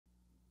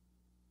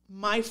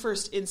my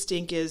first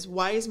instinct is,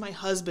 why is my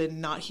husband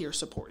not here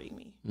supporting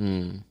me?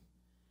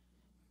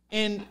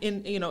 And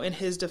in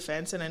his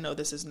defense, and I know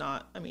this is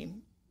not, I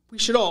mean, we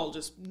should all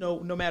just know,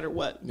 no matter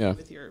what, be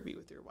with your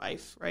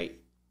wife, right?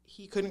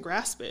 He couldn't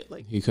grasp it.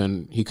 Like he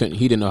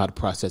didn't know how to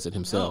process it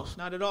himself.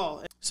 No, not at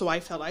all. So I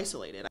felt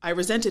isolated. I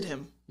resented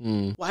him.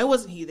 Why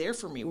wasn't he there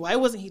for me? Why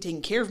wasn't he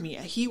taking care of me?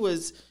 He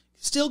was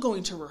still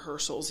going to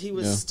rehearsals. He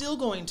was still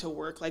going to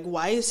work. Like,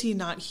 why is he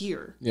not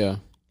here? Yeah.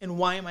 And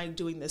why am I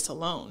doing this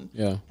alone?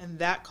 Yeah. And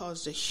that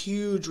caused a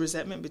huge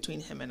resentment between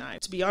him and I.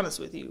 To be honest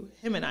with you,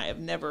 him and I have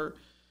never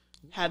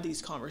had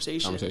these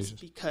conversations.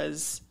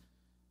 Because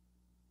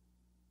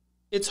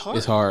it's hard.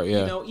 It's hard,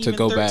 yeah. Even to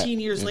go 13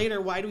 years later,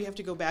 why do we have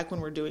to go back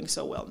when we're doing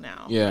so well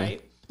now? Yeah.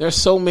 Right? There's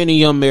so many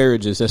young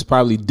marriages that's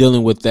probably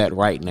dealing with that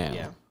right now.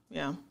 Yeah.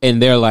 Yeah. And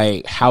they're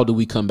like, how do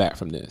we come back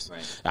from this?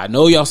 Right. I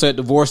know y'all said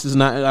divorce is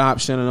not an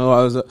option. I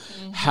know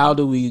how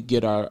do we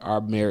get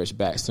our marriage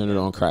back centered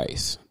on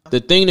Christ?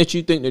 The thing that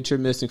you think that you're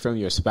missing from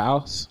your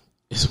spouse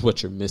is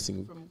what you're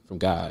missing from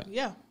God.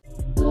 Yeah.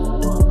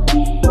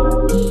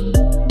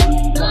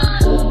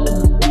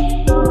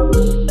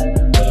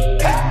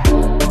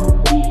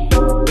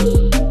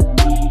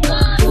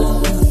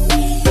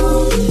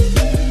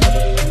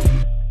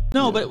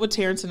 No, but with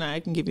Terrence and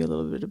I can give you a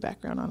little bit of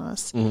background on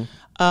us.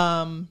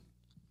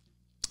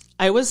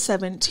 I was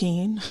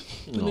 17.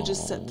 Let me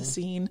just set the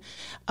scene.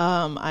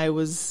 I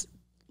was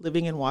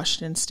living in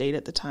Washington State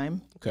at the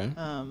time. Okay.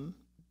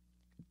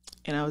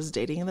 And I was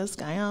dating this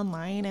guy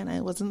online, and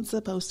I wasn't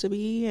supposed to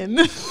be. And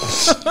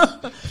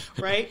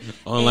right?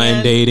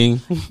 Online dating.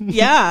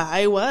 Yeah,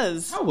 I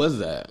was. How was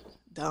that?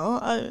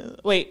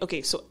 Wait,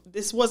 okay, so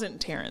this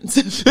wasn't Terrence.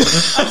 I'm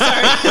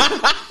sorry.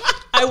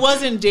 I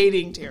wasn't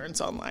dating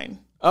Terrence online.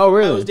 Oh,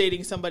 really? I was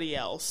dating somebody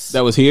else.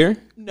 That was here?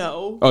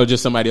 No. Oh,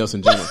 just somebody else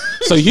in general.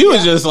 So you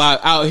was just like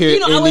out here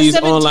in these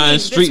 17. Online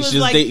streets just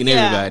like, dating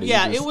everybody.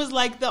 Yeah, it was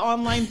like the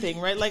online thing,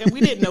 right? Like we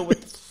didn't know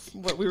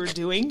what we were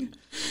doing.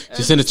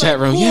 Just in the chat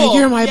room. Cool. Yeah,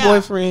 you're my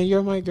boyfriend.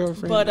 You're my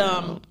girlfriend.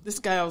 But this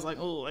guy, I was like,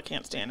 oh, I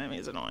can't stand him.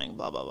 He's annoying,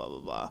 blah, blah, blah, blah,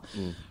 blah.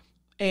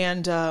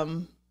 And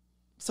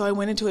so I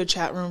went into a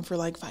chat room for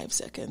like 5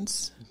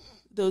 seconds.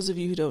 Those of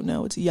you who don't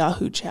know, it's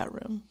Yahoo chat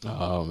room.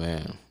 Oh,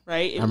 man.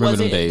 Right? I remember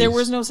them days. There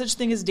was no such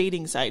thing as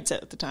dating sites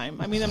at the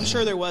time. I mean, I'm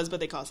sure there was, but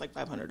they cost like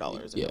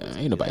 $500. Yeah,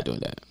 ain't nobody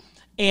doing that.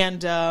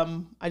 And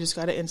I just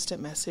got an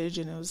instant message,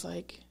 and it was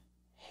like,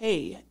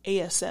 hey,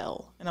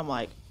 ASL. And I'm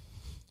like,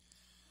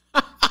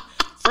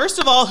 first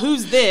of all,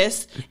 who's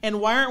this? And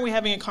why aren't we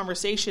having a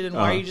conversation? And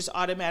why are you just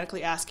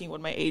automatically asking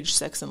what my age,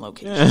 sex, and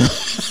location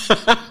is?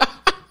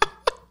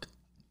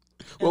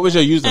 What was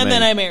your username? And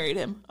then I married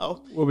him.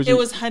 It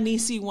was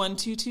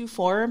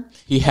Hanisi1224.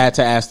 He had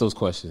to ask those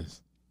questions.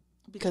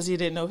 Because he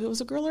didn't know if it was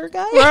a girl or a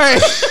guy. Right.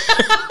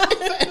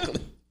 Exactly.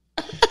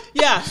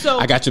 Yeah, so.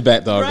 I got your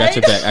back, dog. Right?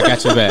 I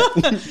got your back.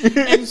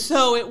 And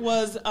so it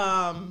was,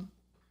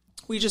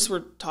 we just were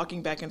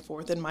talking back and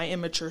forth, and my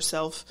immature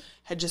self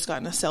had just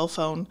gotten a cell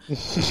phone.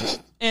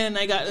 And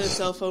I got a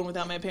cell phone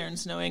without my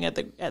parents knowing at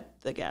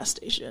the gas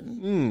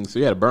station. So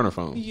you had a burner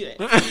phone.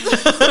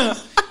 Yeah.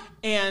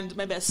 And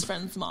my best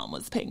friend's mom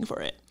was paying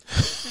for it.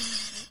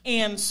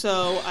 And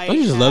so Don't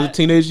you just love the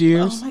teenage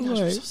years? Oh my gosh,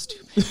 I'm so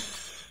stupid.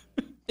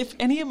 If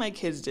any of my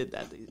kids did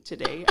that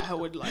today, I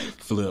would like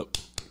flip.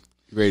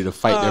 Ready to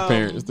fight their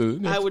parents,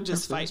 dude. I would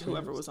just fight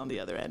whoever was on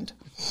the other end.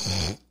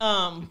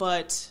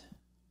 But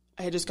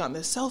I had just gotten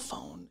this cell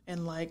phone,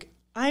 and like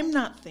I'm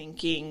not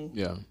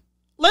thinking,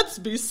 let's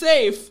be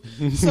safe.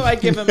 So I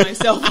give him my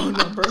cell phone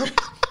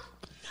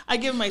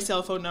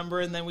number.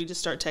 And then we just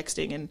start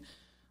texting and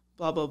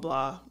blah blah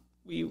blah.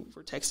 We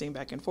were texting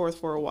back and forth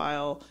for a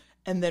while,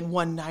 and then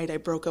one night I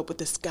broke up with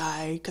this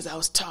guy because I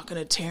was talking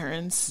to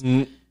Terrence.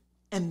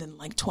 And then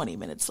like 20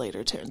 minutes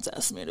later, Terrence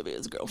asked me to be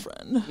his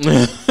girlfriend.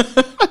 Okay.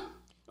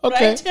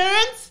 Right,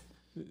 Terrence?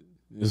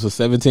 This was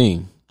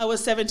 17. I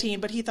was 17,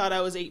 but he thought I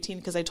was 18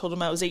 because I told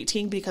him I was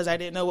 18 because I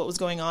didn't know what was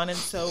going on. And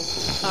so,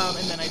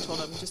 and then I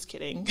told him, just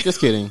kidding.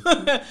 Just kidding.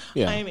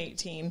 Yeah. I'm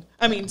 18.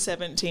 I mean,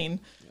 17.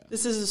 Yeah.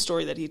 This is a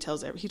story that he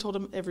tells. He told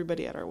him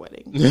everybody at our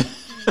wedding.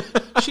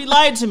 She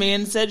lied to me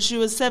and said she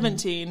was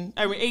 17.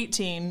 I mean,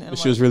 18. But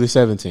she was really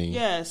 17.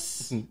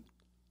 Yes. You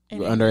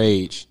were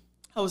underage.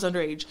 I was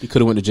underage. He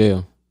could have went to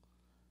jail.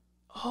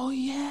 Oh,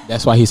 yeah.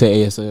 That's why he said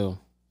ASL.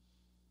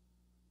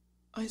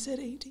 I said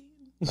 18.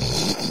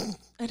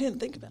 I didn't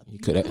think about it. He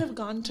could have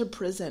gone to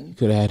prison. You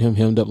could have had him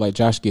hemmed up like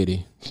Josh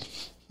Giddey.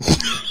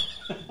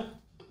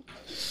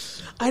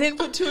 I didn't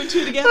put two and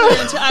two together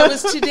until I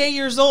was today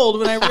years old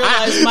when I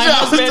realized my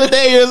husband.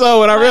 Today years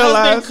old when I realized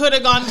my husband could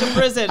have gone to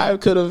prison. I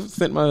could have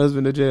sent my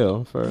husband to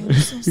jail for. I'm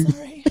so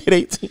sorry. At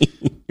 18.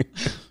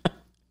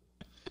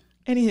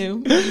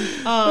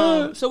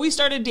 Anywho, so we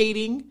started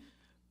dating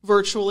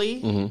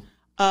virtually,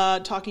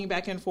 talking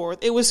back and forth.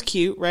 It was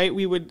cute, right?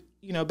 We would,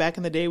 back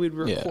in the day, we'd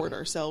record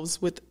ourselves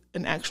with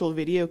an actual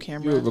video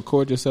camera. You would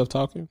record yourself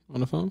talking on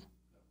the phone?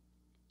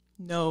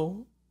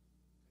 No.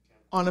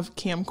 On a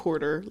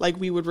camcorder. Like,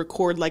 we would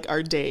record, like,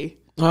 our day.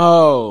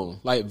 Oh,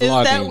 like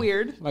vlogging. Is that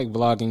weird? Like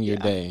vlogging your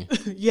day.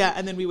 Yeah,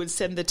 and then we would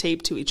send the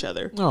tape to each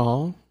other.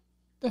 Oh,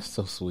 that's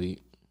so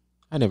sweet.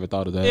 I never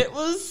thought of that. It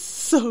was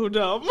so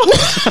dumb.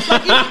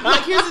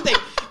 like, here's the thing.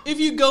 If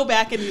you go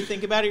back and you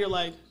think about it, you're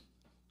like,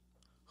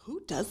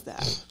 who does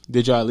that?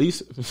 Did you at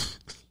least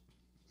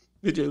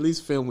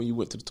film when you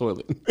went to the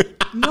toilet?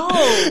 No.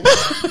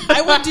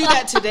 I would do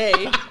that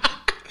today.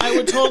 I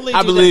would totally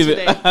do that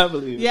today. I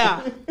believe it.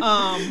 Yeah.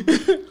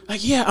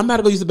 Like, yeah, I'm about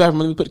to go use the bathroom.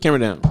 Let me put the camera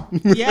down.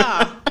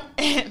 Yeah.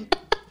 And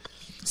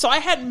so I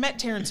hadn't met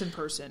Terrence in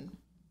person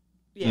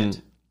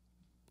yet.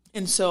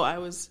 And so I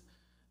was,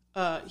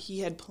 he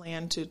had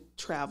planned to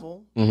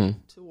travel to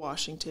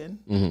Washington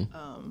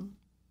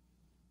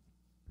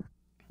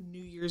New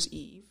Year's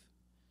Eve.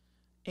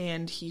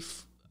 And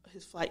his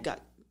flight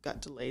got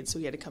delayed, so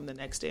he had to come the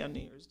next day on New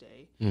Year's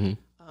Day.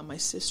 My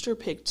sister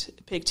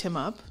picked him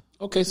up.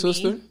 Okay,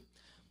 sister.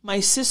 My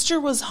sister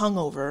was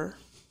hungover.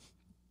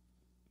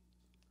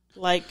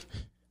 Like,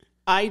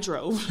 I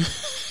drove.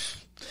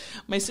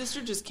 My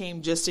sister just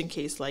came just in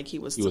case, like, he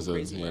was some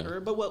crazy murderer.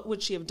 But what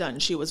would she have done?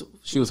 She was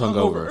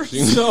hungover.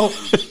 So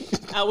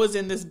I was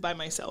in this by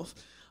myself.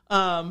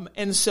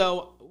 And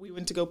so we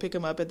went to go pick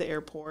him up at the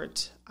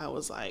airport. I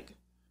was like,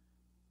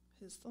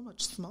 he's so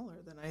much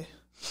smaller than I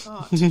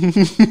thought. And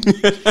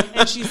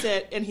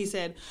he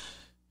said,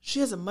 she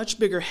has a much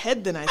bigger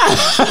head than I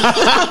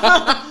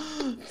thought.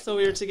 So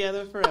we were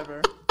together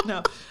forever.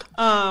 No.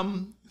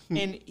 And,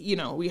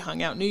 we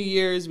hung out New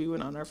Year's. We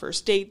went on our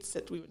first dates.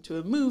 We went to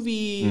a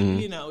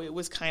movie. It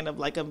was kind of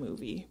like a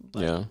movie.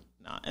 But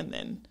not. And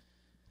then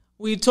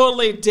we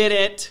totally did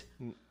it.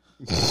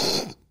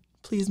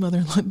 Please,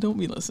 mother-in-law, don't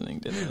be listening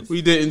to this.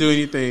 We didn't do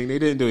anything. They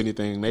didn't do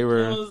anything.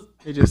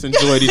 They just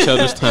enjoyed each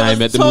other's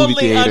time at the movie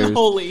theaters.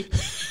 Unholy.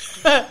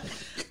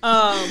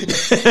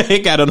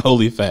 It got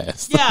unholy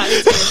fast. Yeah,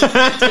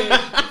 it did.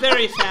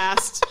 Very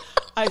fast.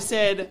 I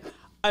said,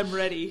 I'm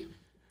ready.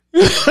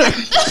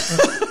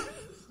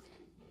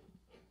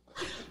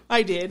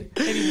 I did.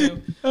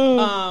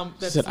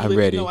 Anywho, I'm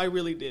ready. No, I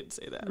really did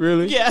say that.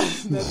 Really? Yeah,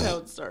 that's how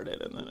it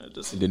started, and then it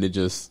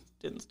just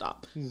didn't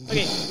stop.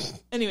 Okay.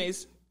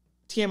 Anyways,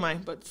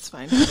 TMI, but it's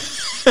fine.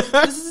 This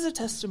is a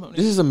testimony.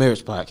 This is a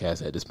marriage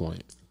podcast at this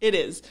point. It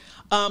is.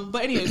 But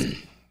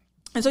anyways,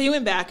 and so he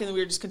went back, and we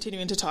were just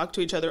continuing to talk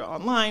to each other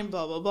online,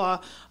 blah, blah,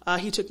 blah.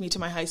 He took me to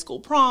my high school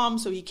prom,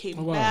 so he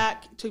came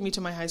back, took me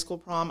to my high school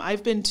prom.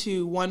 I've been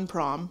to one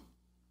prom.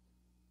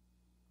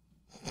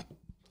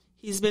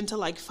 He's been to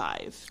like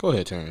 5. Go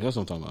ahead, Terrence. That's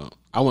what I'm talking about.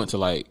 I went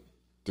to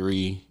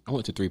 3. I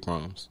went to 3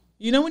 proms.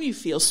 You know when you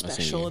feel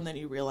special and then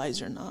you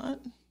realize you're not?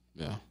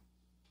 Yeah.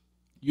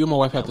 You and my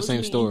wife have the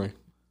same story.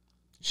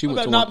 She went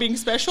about to not being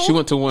special? She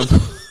went to one.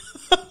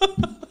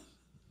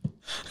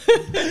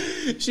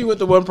 She went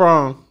to one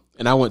prom,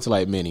 and I went to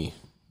many.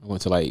 I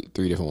went to 3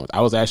 different ones. I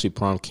was actually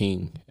prom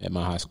king at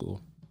my high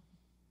school.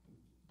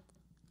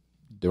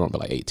 There weren't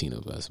but 18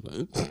 of us,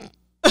 but.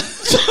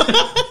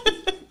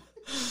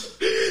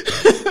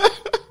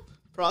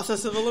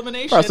 Process of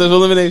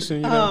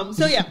elimination.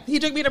 So yeah, he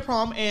took me to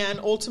prom, and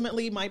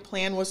ultimately my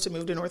plan was to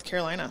move to North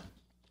Carolina.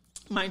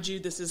 Mind you,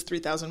 this is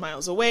 3,000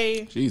 miles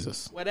away.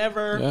 Jesus.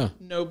 Whatever. Yeah.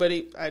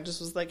 Nobody. I just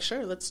was like,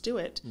 sure, let's do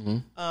it.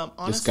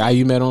 Honestly, this guy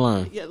you met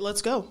online. Yeah,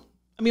 let's go.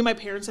 I mean, my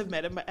parents have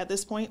met him at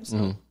this point,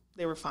 so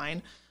they were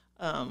fine.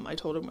 I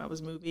told him I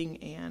was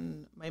moving,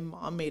 and my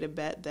mom made a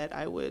bet that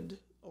I would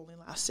only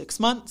last 6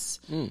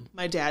 months.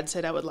 My dad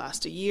said I would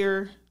last a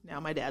year. Now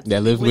my dad's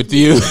lived with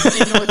you in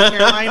North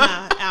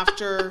Carolina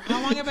after how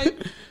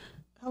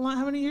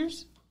many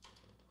years?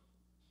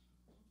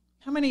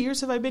 How many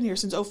years have I been here?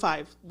 Since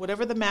 2005.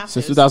 Whatever the math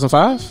Since is.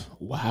 2005?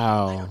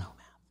 Wow. I don't know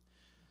math.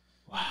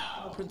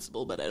 Wow. I'm a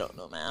principal, but I don't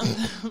know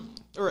math.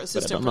 Or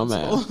assistant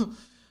principal.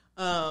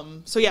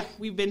 So yeah,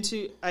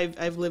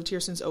 I've lived here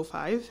since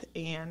 2005,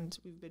 and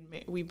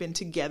we've been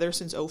together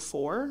since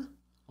 2004.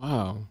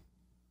 Wow.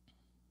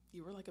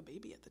 You were like a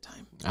baby at the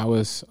time. I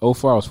was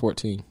 2004. I was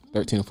 14,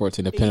 13 or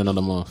 14, depending on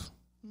the month.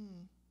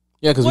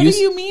 Yeah, because what do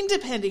you mean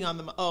depending on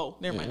the month? Oh,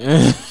 never mind.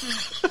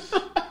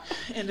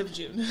 End of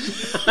June.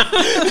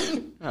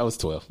 I was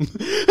 12.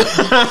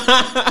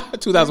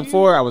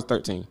 2004. I was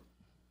 13.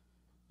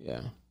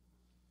 Yeah,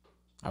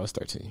 I was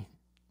 13.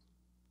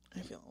 I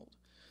feel old.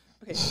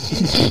 Okay,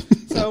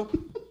 so.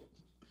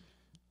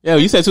 Yeah,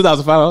 you said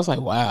 2005. I was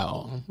like,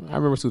 wow. I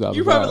remember 2005.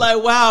 You're probably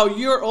like, wow,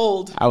 you're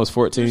old. I was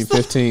 14,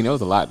 15. There was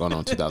a lot going on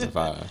in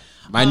 2005.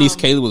 My niece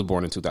Kayla was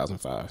born in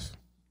 2005.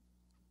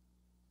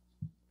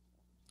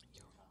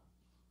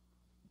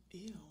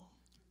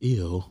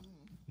 Ew.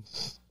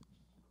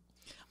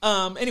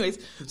 Anyways,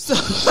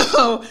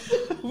 so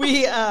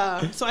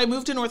I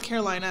moved to North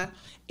Carolina,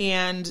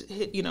 and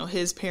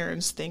his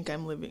parents think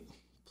I'm living.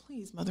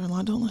 Please,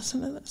 mother-in-law, don't listen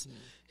to this.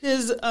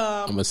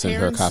 I'm gonna send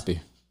her a copy.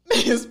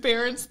 His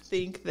parents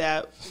think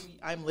that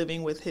I'm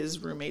living with his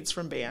roommates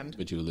from band.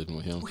 But you were living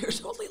with him. We were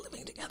totally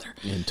living together.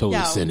 And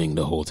totally sinning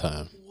the whole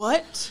time.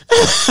 What?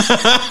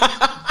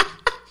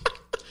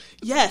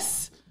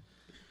 Yes.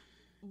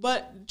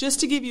 But just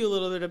to give you a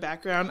little bit of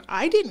background,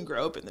 I didn't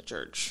grow up in the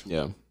church.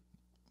 Yeah.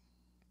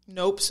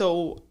 Nope.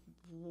 So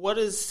what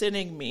does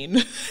sinning mean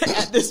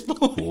at this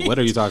point? Well, what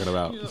are you talking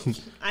about?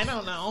 I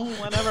don't know.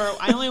 Whatever.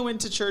 I only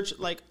went to church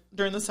like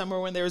during the summer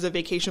when there was a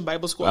vacation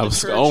Bible school at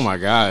church. Oh my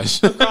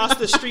gosh. Across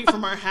the street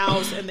from our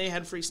house, and they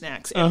had free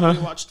snacks, and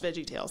we watched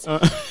VeggieTales.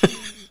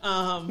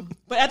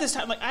 But at this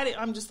time, like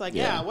I'm just like,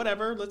 yeah,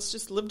 whatever. Let's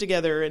just live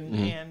together,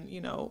 and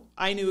you know,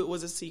 I knew it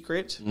was a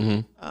secret.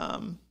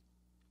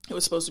 It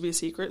was supposed to be a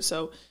secret,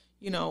 so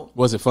you know.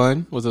 Was it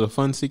fun? Was it a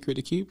fun secret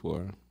to keep,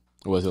 or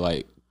was it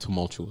like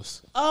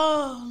tumultuous?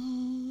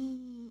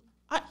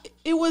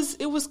 It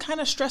was kind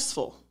of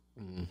stressful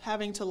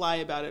having to lie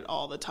about it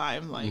all the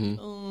time. Like,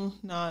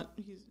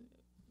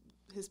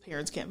 his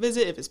parents can't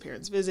visit. If his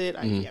parents visit,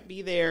 I can't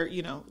be there.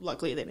 You know,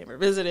 luckily they never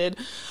visited.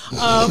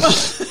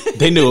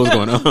 They knew what was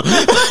going on.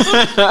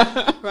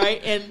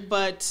 Right.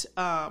 But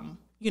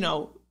you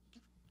know,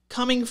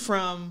 coming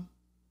from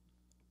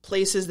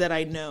places that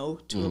I know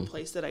to a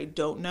place that I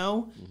don't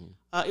know,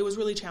 it was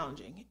really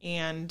challenging.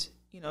 And,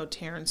 you know,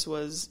 Terrence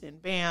was in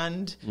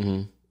band.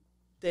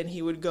 Then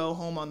he would go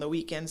home on the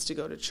weekends to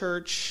go to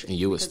church. And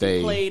you would stay.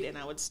 He played, and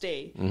I would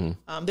stay.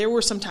 There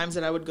were some times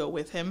that I would go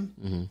with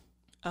him.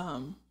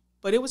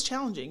 But it was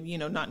challenging, you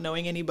know, not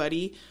knowing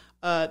anybody.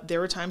 There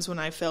were times when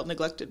I felt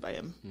neglected by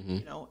him,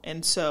 you know,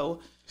 and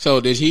so.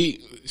 So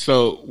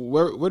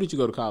where did you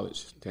go to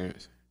college,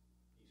 Terrence?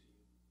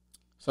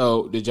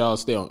 So did you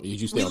stay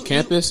on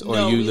campus,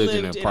 or you lived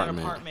in an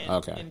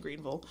apartment? In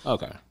Greenville.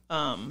 Okay.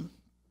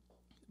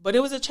 But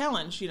it was a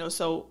challenge, you know,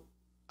 so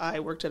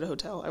I worked at a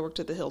hotel. I worked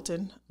at the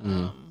Hilton,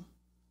 and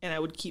I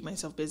would keep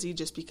myself busy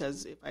just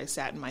because if I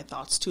sat in my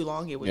thoughts too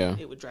long, it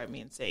would drive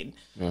me insane.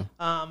 Yeah.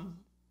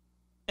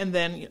 And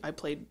then I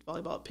played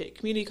volleyball at Pitt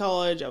Community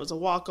College. I was a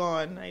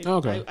walk-on.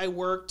 I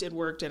worked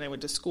and I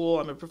went to school.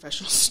 I'm a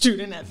professional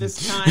student at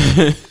this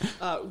time.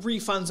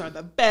 Refunds are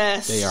the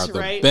best. They are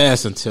the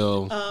best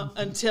until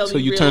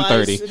you turn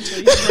 30.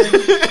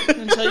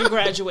 Until you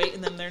graduate,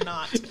 and then they're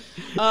not.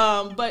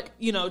 But,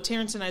 you know,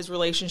 Terrence and I's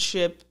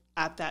relationship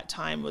at that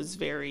time was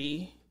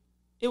it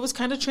was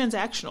kind of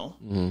transactional.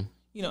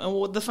 You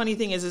know, and the funny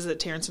thing is that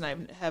Terrence and I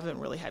haven't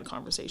really had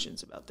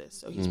conversations about this.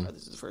 So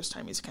this is the first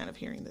time he's kind of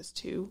hearing this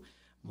too.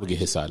 We'll get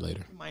his side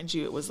later. Mind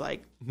you, it was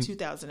like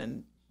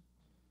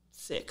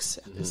 2006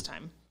 at this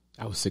time.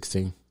 I was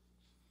 16.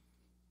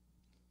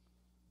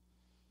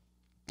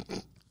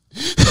 I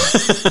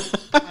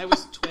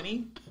was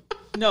 20.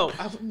 No.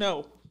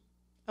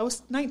 I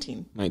was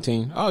 19.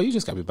 19? Oh, you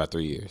just got me by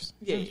 3 years.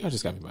 Yeah. I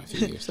just got me by a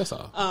few years. That's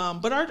all.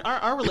 But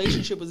our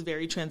relationship was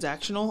very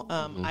transactional.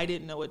 I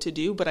didn't know what to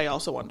do, but I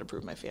also wanted to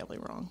prove my family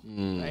wrong.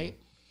 Right?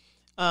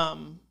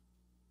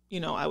 You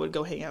know, I would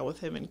go hang out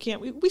with him in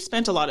camp. We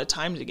spent a lot of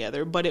time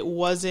together, but it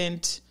was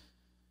different.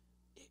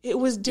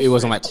 It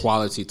wasn't like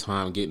quality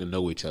time getting to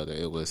know each other.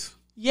 It was.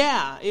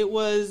 Yeah, it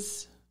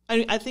was.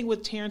 I think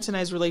with Terrence and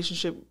I's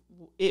relationship,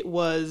 it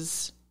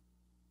was.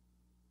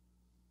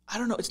 I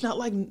don't know. It's not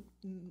like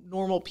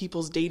normal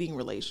people's dating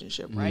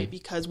relationship, right?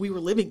 Because we were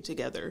living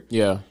together.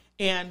 Yeah.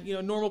 And, you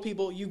know, normal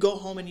people, you go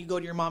home and you go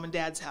to your mom and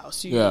dad's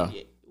house.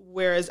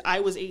 Whereas I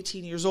was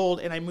 18 years old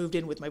and I moved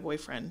in with my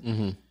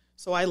boyfriend.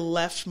 So I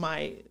left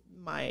my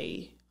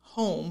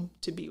home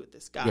to be with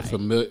this guy.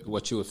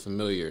 What you were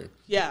familiar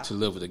to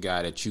live with a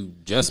guy that you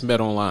just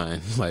met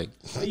online like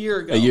a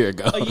year ago.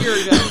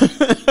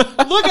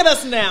 Look at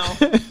us now.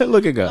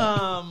 Look at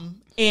God.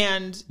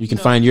 And you can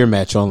find your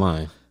match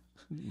online.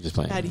 Just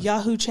playing. At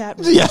Yahoo Chat.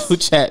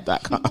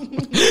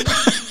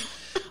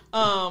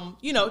 YahooChat.com.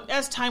 You know,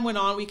 as time went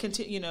on, we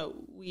continued, you know,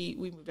 we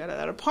moved out of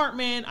that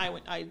apartment.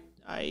 I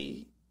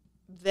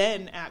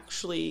then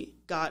actually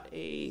got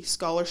a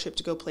scholarship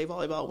to go play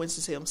volleyball at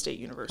Winston-Salem State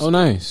University. Oh,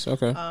 nice.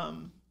 Okay.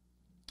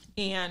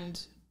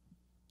 And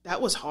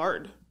that was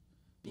hard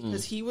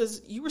because you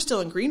were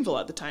still in Greenville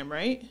at the time,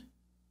 right?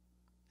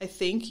 I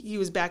think he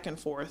was back and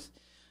forth.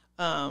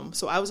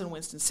 So I was in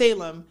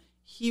Winston-Salem.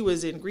 He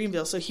was in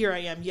Greenville. So here I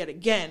am yet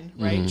again,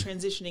 right?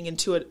 Transitioning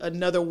into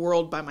another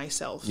world by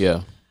myself.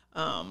 Yeah.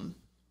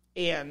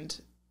 And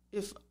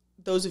if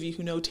those of you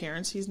who know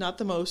Terrence, he's not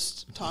the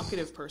most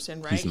talkative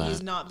person, right?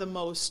 He's not the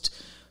most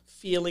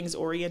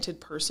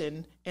feelings-oriented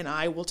person, and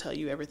I will tell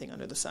you everything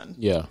under the sun.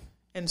 Yeah.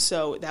 And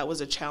so that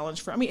was a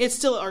challenge it's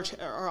still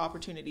our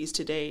opportunities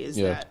today is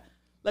that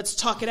let's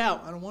talk it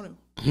out. I don't want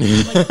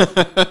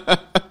to.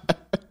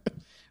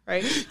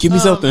 Right? Give me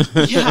something.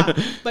 Yeah.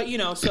 But, you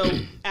know, so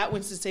at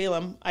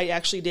Winston-Salem, I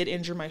actually did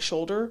injure my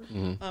shoulder,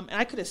 and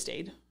I could have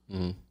stayed,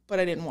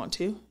 but I didn't want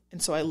to.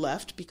 And so I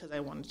left because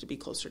I wanted to be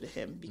closer to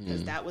him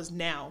because that was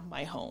now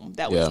my home.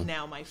 That was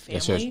now my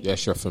family.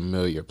 That's your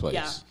familiar place.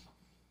 Yeah.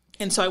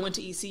 And so I went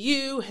to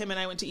ECU. Him and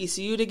I went to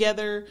ECU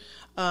together.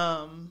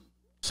 So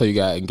you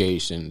got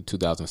engaged in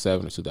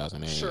 2007 or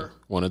 2008? Sure.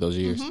 One of those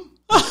years?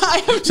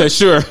 So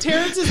sure.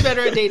 Terrence is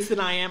better at dates than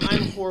I am.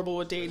 I'm horrible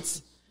with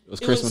dates. It was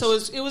Christmas.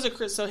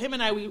 So him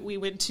and I, we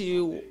went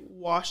to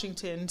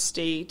Washington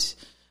State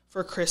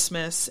for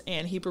Christmas,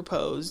 and he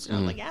proposed. And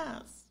I'm like,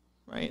 yes.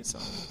 Right? So...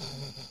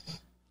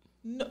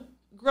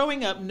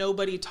 growing up,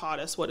 nobody taught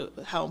us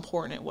how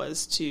important it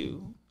was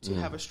to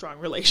have a strong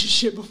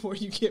relationship before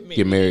you get married.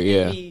 Get married,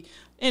 yeah.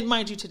 And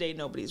mind you, today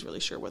nobody's really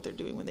sure what they're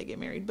doing when they get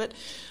married. But,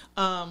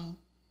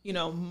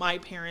 my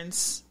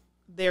parents,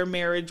 their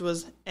marriage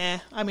was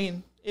I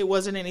mean, it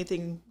wasn't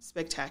anything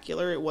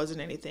spectacular. It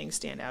wasn't anything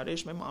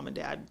standoutish. My mom and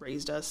dad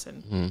raised us,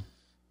 and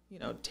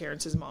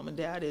Terrence's mom and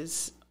dad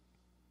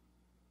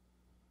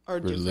are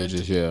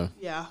religious, yeah.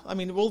 Yeah, I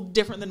mean, well,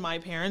 different than my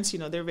parents.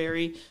 They're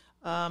very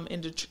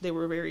they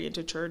were very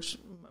into church.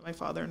 My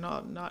father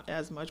not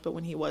as much, but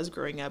when he was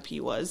growing up,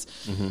 he was.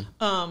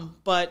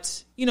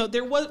 But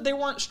there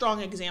weren't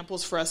strong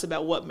examples for us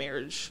about what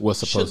marriage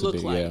should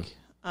look like.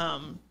 Yeah.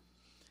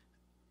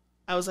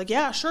 I was like,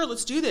 yeah, sure,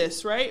 let's do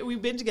this, right?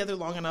 We've been together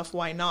long enough,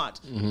 why not?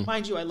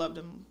 Mind you, I loved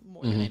him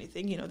more than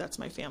anything. That's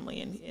my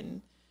family,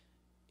 and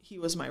he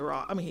was my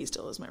rock. I mean, he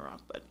still is my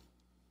rock, but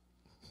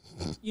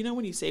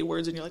when you say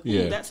words and you're like,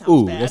 ooh, that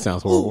sounds bad. That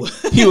sounds horrible.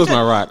 He was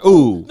my rock.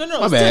 Ooh, no,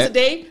 my bad.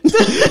 Today.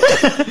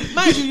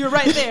 Mind you, you're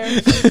right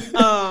there.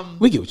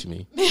 We get what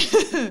you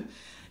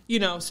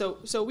mean.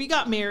 So we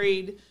got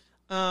married.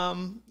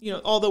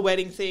 All the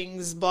wedding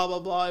things, blah blah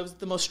blah. It was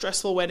the most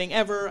stressful wedding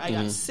ever. I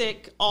got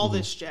sick. All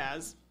this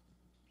jazz.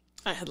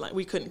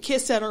 We couldn't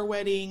kiss at our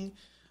wedding.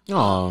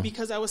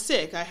 Because I was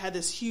sick. I had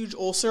this huge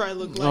ulcer. I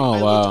looked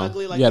looked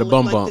ugly. Like, you had a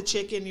bum bump. The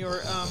chick in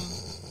your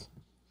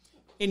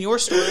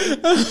story.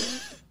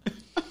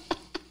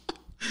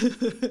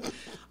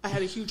 I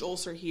had a huge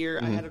ulcer here.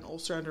 I had an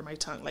ulcer under my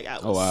tongue. Like, I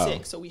was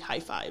sick. So we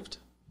high-fived.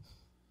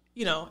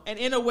 And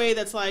in a way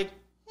that's like,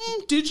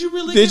 did you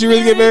really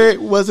get married?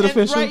 Was it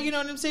official? Right, you know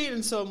what I'm saying?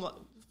 And so I'm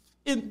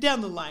like,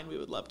 down the line, we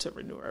would love to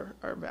renew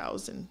our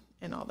vows and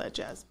all that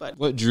jazz. But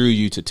what drew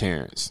you to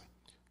Terrence?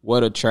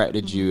 What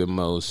attracted you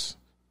most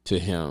to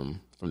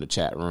him from the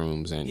chat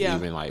rooms and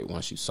even like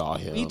once you saw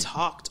him? We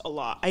talked a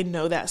lot. I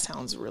know that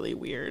sounds really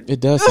weird. It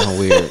does sound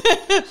weird.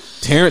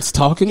 Terrence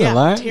talking a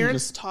lot?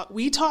 Terrence talked.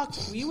 We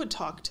would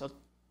talk till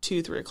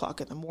 2-3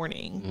 o'clock in the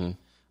morning.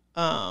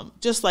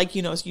 Just like,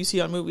 you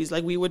see on movies,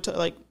 like we would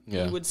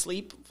we would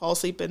fall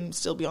asleep and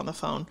still be on the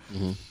phone.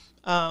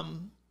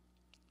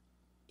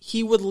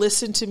 He would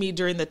listen to me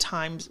during the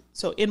times.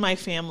 So in my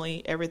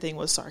family, everything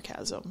was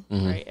sarcasm,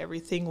 right?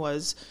 Everything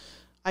was,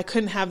 I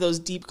couldn't have those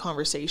deep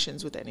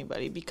conversations with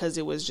anybody because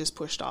it was just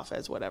pushed off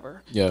as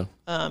whatever. Yeah.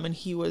 And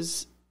he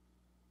was,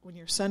 when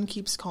your son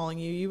keeps calling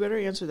you, you better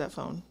answer that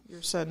phone.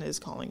 Your son is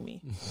calling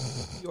me.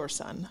 Your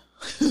son.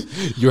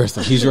 Your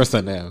son. He's your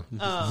son now.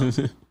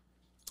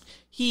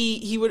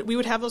 We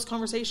would have those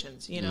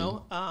conversations, He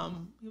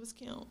was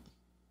cute.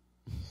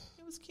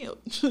 He was cute.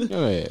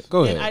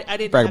 Go ahead. And I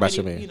didn't brag about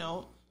your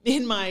man.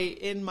 In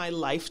my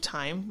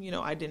lifetime,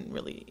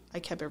 I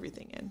kept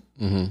everything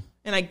in.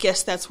 And I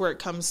guess that's where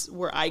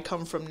I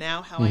come from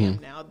now, how I am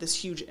now. This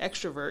huge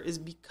extrovert is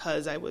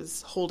because I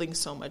was holding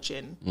so much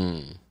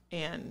in.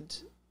 And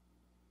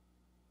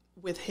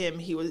with him,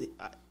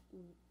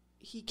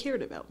 he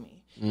cared about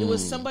me. It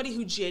was somebody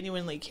who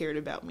genuinely cared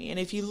about me. And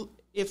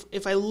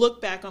if I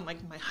look back on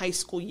like my high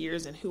school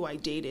years and who I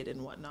dated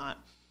and whatnot,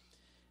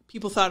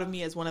 people thought of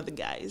me as one of the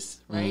guys,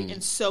 right?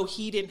 And so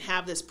he didn't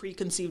have this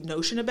preconceived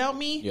notion about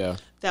me. Yeah,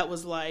 that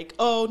was like,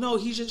 oh no,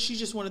 she's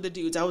just one of the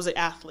dudes. I was an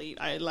athlete.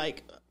 I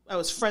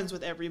was friends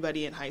with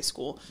everybody in high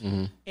school,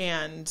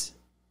 and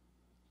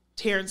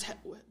Terrence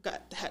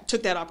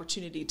took that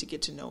opportunity to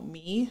get to know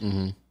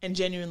me and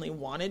genuinely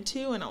wanted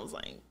to, and I was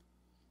like,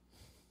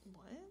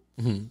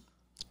 what?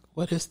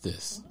 What is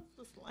this?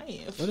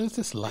 What is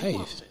this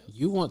life?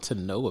 You want to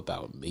know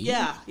about me?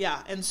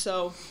 Yeah. And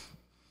so,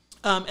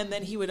 and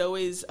then he would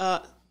always,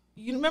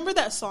 you remember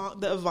that song,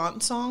 the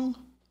Avant song?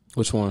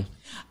 Which one?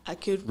 I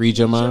could read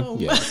your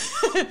mind. Yeah.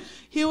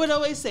 He would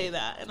always say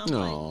that, and I'm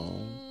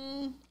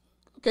like,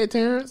 okay,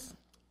 Terrence.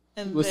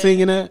 And was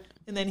singing that.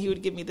 And then he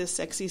would give me this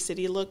sexy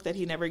city look that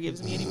he never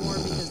gives me anymore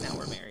because now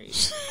we're married.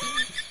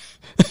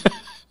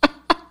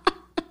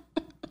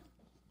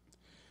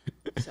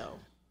 So.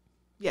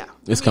 Yeah,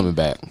 it's coming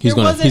back. He's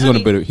gonna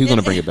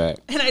bring it back.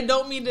 And I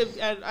don't mean to.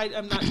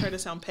 I'm not trying to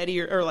sound petty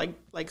or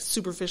like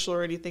superficial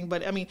or anything,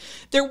 but I mean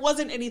there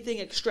wasn't anything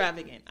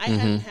extravagant. I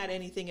hadn't had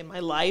anything in my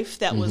life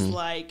that was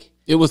like.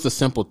 It was the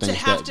simple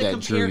things that drew you in.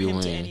 To compare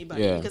him to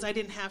anybody because I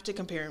didn't have to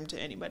compare him to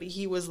anybody.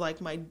 He was like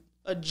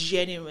a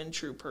genuine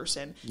true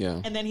person.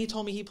 Yeah. And then he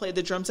told me he played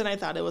the drums, and I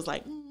thought it was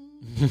like. No,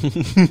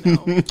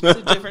 it's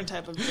a different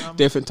type of drum.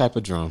 Different type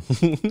of drum.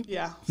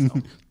 Yeah. So.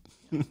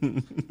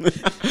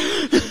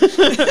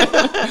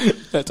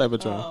 That type of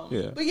drum.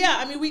 But yeah,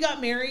 I mean, we got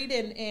married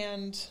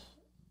and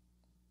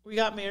we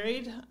got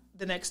married.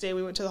 The next day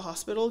we went to the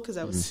hospital because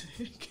I was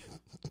sick.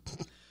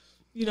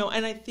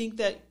 And I think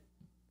that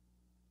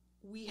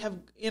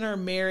in our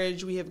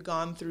marriage, we have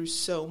gone through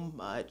so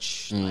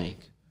much, like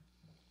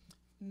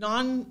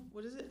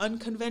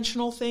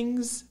unconventional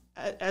things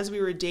as we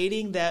were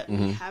dating that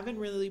we haven't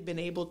really been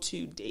able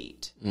to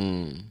date.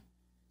 We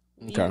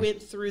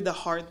went through the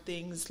hard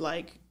things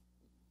like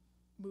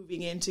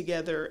moving in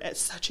together at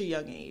such a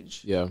young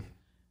age. Yeah.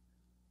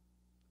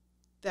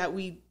 That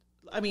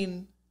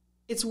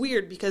it's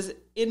weird because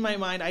in my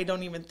mind, I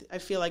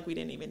feel like we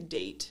didn't even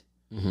date.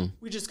 Mm-hmm.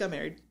 We just got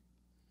married.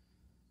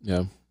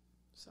 Yeah.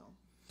 So,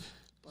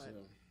 but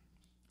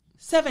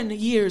 7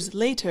 years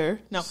later,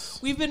 no,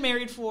 we've been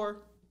married for.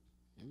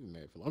 We've been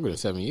married for longer than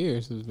 7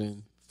 years. It's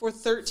been for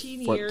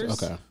 13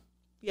 years. Okay.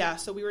 Yeah.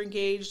 So we were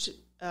engaged.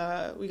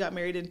 We got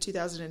married in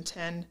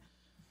 2010.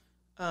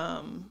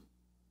 And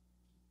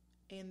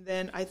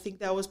then I think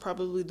that was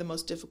probably the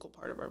most difficult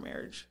part of our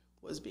marriage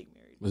was being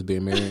married. Was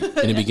being married in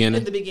the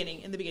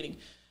beginning? In the beginning.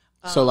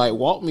 So, like,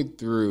 walk me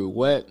through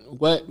what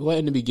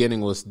in the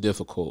beginning was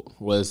difficult.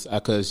 Was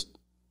because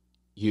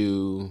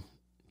you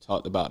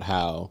talked about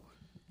how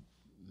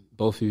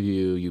both of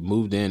you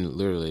moved in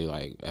literally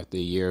like after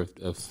a year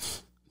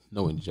of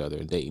knowing each other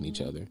and dating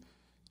each other,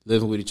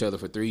 living with each other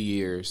for 3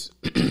 years.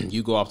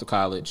 You go off to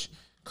college,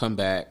 come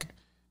back,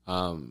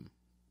 and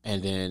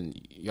then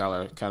y'all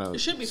are kind of. It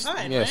should be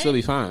fine. Yeah, right? it should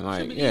be fine.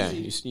 Like,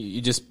 easy.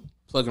 you just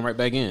plugging right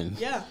back in.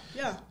 Yeah.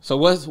 So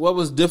what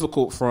was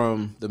difficult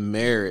from the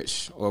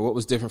marriage, or what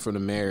was different from the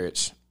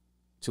marriage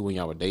to when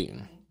y'all were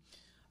dating?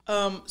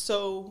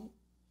 So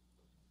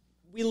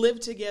we live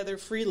together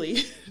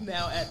freely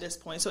now at this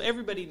point. So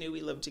everybody knew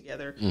we lived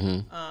together.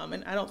 Mm-hmm.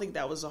 And I don't think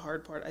that was the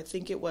hard part. I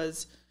think it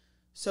was,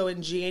 so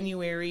in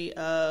January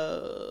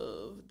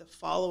of the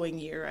following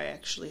year, I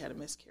actually had a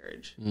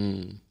miscarriage.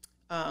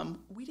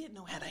 We didn't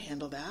know how to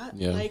handle that.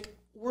 Yeah. Like,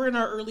 we're in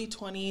our early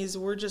 20s.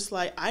 We're just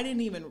like, I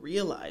didn't even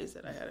realize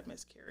that I had a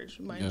miscarriage.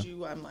 Mind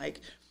you, I'm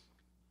like,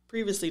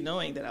 previously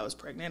knowing that I was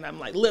pregnant, I'm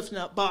like lifting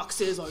up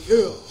boxes, like,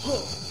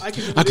 I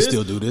can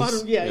still do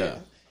this. Yeah.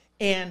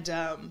 And,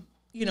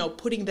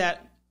 putting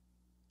that.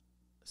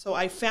 So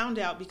I found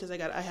out because I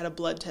had a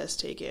blood test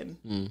taken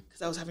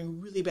because I was having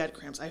really bad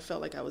cramps. I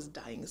felt like I was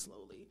dying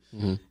slowly.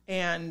 Mm-hmm.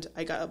 And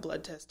I got a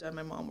blood test done.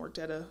 My mom worked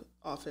at an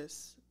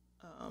office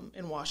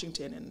in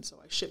Washington. And so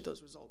I shipped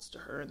those results to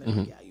her. And then,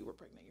 like, you were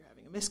pregnant. You're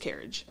having a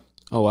miscarriage.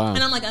 Oh, wow.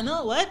 And I'm like, I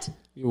know, what?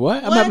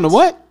 What? I'm having a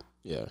what?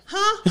 Yeah.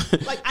 Huh?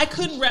 Like, I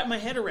couldn't wrap my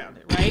head around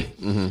it, right?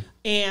 Mm-hmm.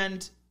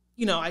 And,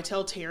 I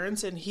tell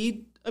Terrence, and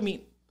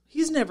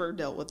he's never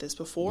dealt with this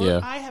before.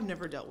 Yeah. I have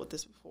never dealt with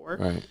this before.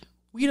 Right.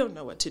 We don't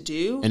know what to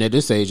do. And at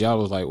this age, y'all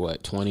was like,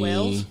 what, 20?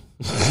 12?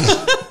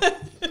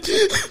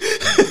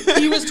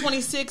 He was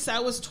 26. I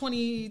was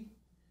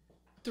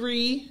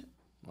 23.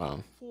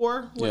 Wow.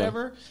 4,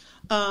 whatever.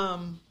 Yeah.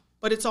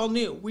 But it's all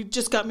new. We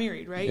just got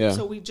married, right? Yeah.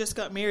 So we just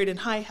got married, and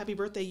hi, happy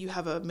birthday, you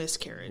have a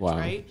miscarriage, wow.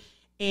 right?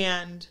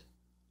 And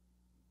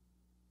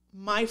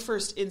my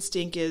first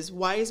instinct is,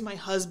 why is my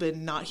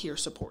husband not here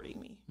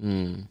supporting me?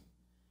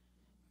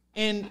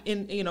 And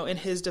in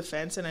his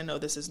defense, and I know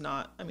this is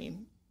not,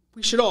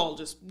 we should all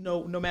just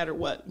know, no matter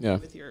what, be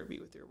with your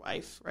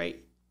wife,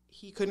 right?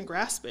 He couldn't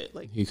grasp it.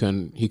 Like, he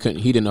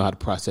didn't know how to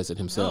process it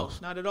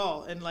himself. No, not at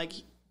all. And like,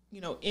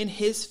 in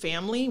his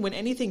family, when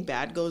anything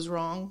bad goes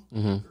wrong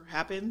or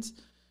happens,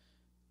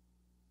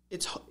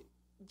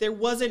 there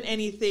wasn't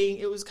anything.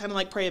 It was kind of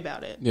like, pray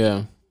about it.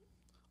 Yeah.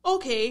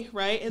 Okay.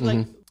 Right. And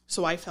like,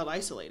 so I felt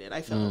isolated.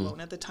 I felt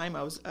alone at the time.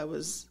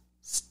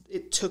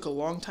 It took a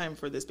long time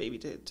for this baby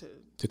to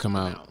come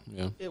out.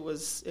 Yeah. It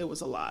was a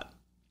lot.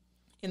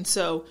 And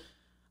so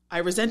I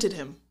resented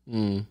him.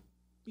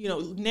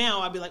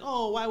 Now I'd be like,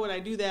 oh, why would I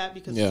do that?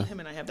 Because him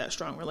and I have that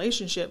strong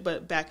relationship.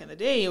 But back in the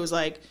day, it was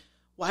like,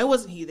 why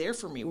wasn't he there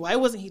for me? Why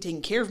wasn't he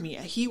taking care of me?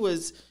 He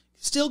was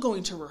still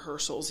going to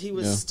rehearsals. He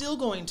was still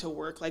going to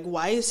work. Like,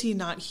 why is he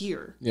not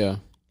here? Yeah.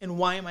 And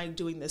why am I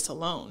doing this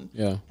alone?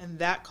 Yeah. And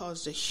that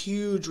caused a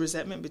huge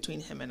resentment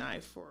between him and I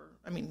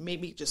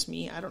maybe just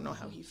me. I don't know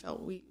how he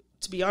felt.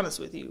 To be honest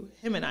with you,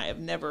 him and I have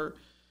never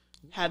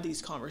had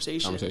these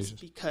conversations.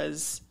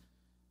 Because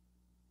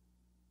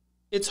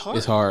it's hard.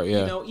 It's hard,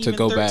 yeah. Even to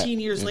go 13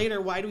 back. years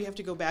later, why do we have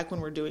to go back when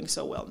we're doing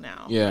so well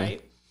now? Yeah.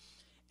 Right?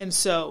 And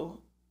so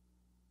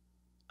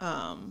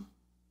time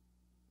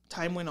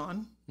went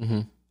on.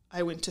 Mm-hmm.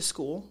 I went to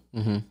school.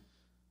 Mm-hmm.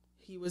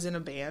 He was in a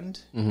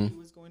band. Mm-hmm. He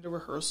was going to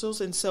rehearsals.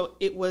 And so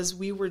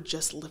we were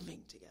just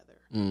living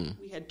together.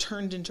 We had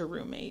turned into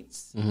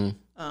roommates.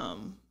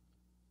 Mm-hmm.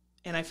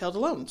 And I felt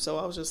alone. So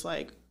I was just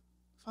like,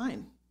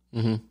 fine.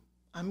 Mm-hmm.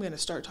 I'm going to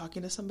start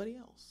talking to somebody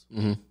else.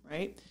 Mm-hmm.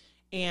 Right?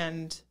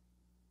 And,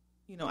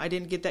 I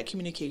didn't get that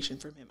communication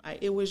from him.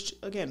 It was,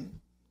 again,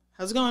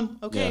 how's it going?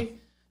 Okay. Yeah.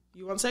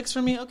 You want sex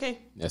from me? Okay.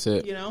 That's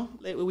it.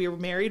 We were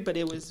married, but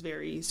it was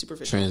very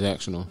superficial.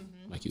 Transactional,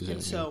 like you said.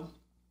 And so,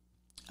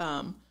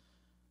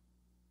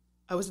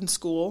 I was in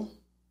school,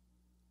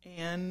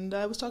 and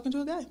I was talking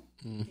to a guy.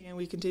 And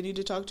we continued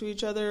to talk to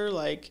each other.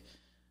 Like,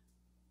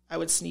 I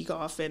would sneak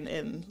off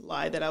and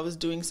lie that I was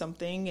doing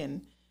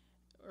something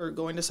or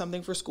going to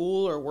something for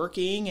school or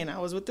working, and I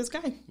was with this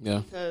guy.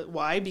 Yeah.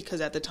 Why?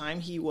 Because at the time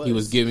he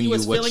was giving you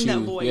filling that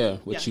void. Yeah,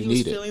 what you needed.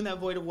 He was filling that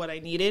void of what I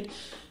needed.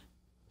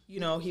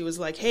 He was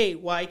like, hey,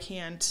 why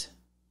can't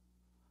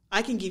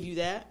I can give you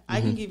that? I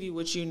can give you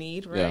what you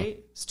need, right?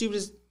 Yeah.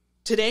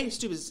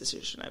 Stupidest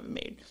decision I ever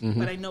made.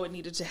 But I know it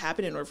needed to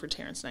happen in order for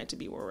Terrence and I to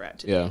be where we're at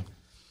today.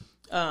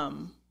 Yeah.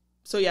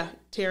 So yeah,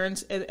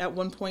 Terrence, at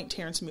one point,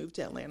 Terrence moved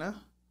to Atlanta.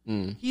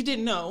 He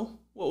didn't know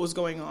what was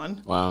going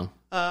on. Wow.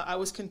 I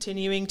was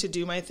continuing to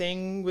do my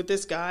thing with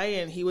this guy,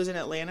 and he was in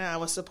Atlanta. I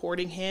was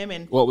supporting him.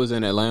 And what was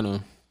in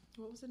Atlanta?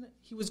 What was in it?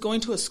 He was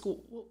going to a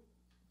school.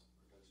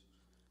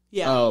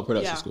 Yeah. Oh,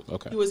 production school.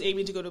 Okay. He was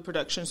aiming to go to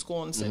production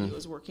school and said he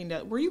was working.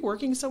 Were you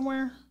working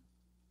somewhere?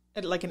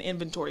 At like an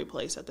inventory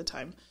place at the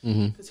time.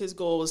 Because his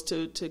goal was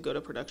to go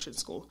to production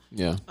school.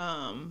 Yeah.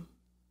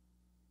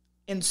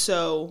 And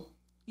so,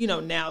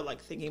 now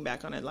like thinking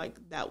back on it, like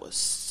that was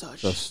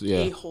such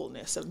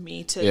a-holeness of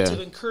me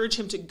to encourage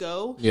him to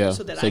go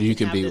so that I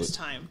can have this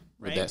time.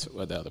 Right. That's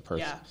with the other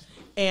person. Yeah.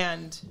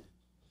 And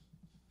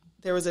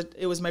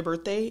it was my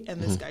birthday, and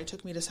this guy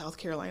took me to South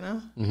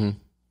Carolina.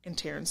 And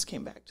Terrence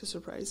came back to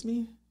surprise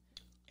me,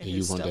 and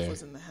his stuff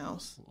was in the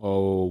house.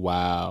 Oh,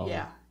 wow.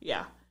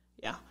 Yeah.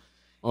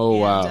 Oh,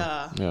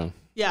 wow.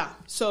 Yeah.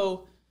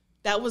 So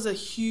that was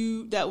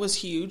huge.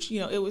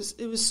 It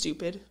was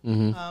stupid.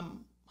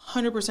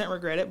 100%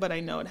 regret it, but I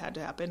know it had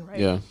to happen. Right.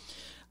 Yeah.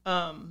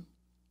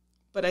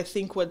 But I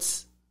think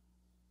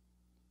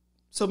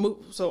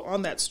so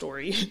on that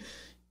story,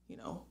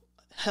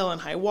 hell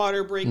and high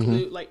water break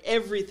loose, like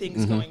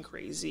everything's going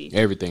crazy.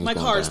 Everything's my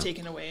going car's down.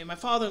 Taken away. My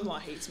father-in-law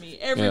hates me.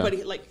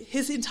 Everybody, like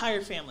his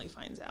entire family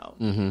finds out.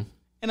 And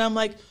I'm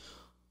like,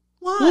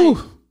 why?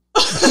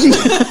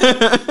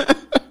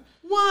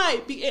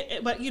 Why?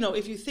 But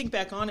if you think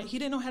back on it, he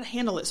didn't know how to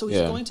handle it. So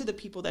he's going to the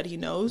people that he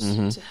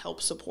knows to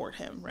help support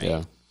him. Right.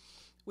 Yeah.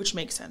 Which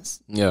makes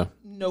sense. Yeah.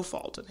 No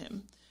fault in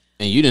him.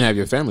 And you didn't have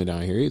your family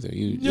down here either.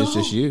 It's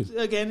just you.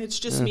 Again, it's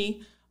just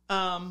me.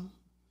 My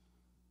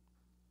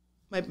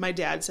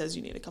dad says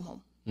you need to come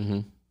home.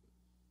 And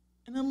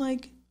I'm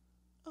like,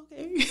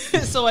 okay.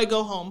 So I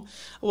go home.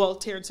 Well,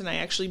 Terrence and I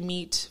actually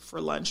meet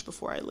for lunch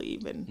before I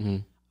leave.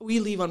 And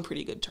we leave on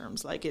pretty good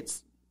terms. Like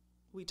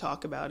we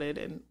talk about it,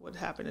 and what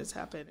happened has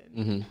happened.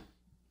 And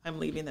I'm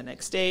leaving the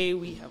next day.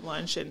 We have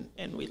lunch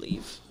and we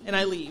leave. And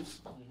I leave.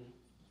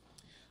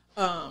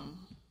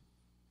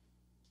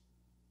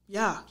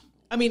 Yeah.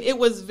 I mean, it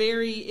was a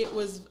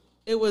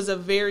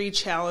very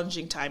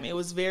challenging time. It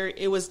was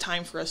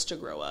time for us to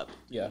grow up.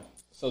 Yeah.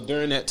 So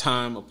during that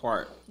time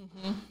apart,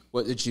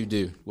 what did you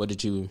do? What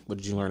did you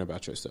learn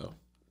about yourself?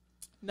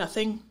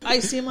 Nothing. I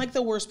seem like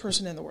the worst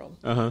person in the world.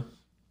 And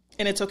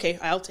it's okay.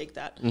 I'll take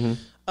that.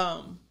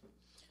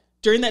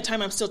 During that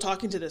time, I'm still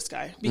talking to this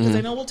guy because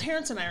I know,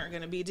 Terrence and I aren't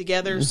going to be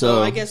together.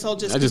 So I guess I'll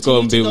just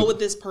continue to go with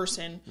this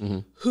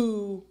person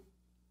who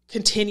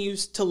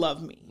continues to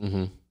love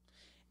me.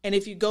 And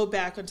if you go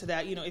back onto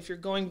that, if you're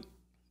going,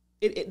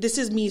 this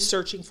is me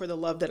searching for the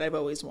love that I've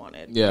always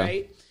wanted. Yeah.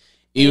 Right.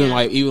 Even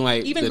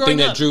the thing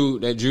that drew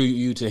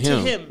you to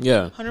him.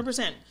 Yeah.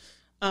 100%.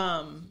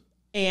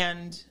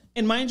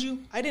 And mind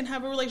you, I didn't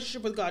have a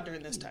relationship with God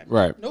during this time.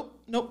 Right.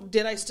 Nope.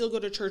 Did I still go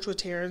to church with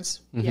Terrence?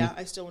 Yeah,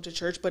 I still went to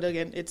church, but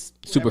again, it's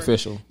whatever.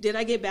 Superficial. Did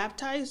I get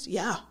baptized?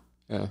 Yeah.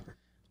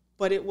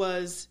 But it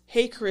was,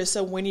 hey,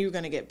 Carissa, when are you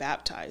going to get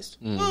baptized?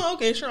 Oh,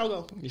 okay, sure, I'll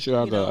go. Sure,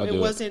 I'll go. It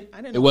wasn't.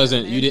 I didn't. It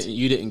wasn't.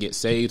 You didn't get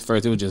saved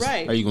first. It was just,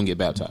 are you going to get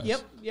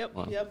baptized? Yep.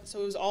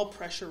 So it was all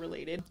pressure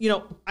related.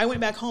 I went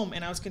back home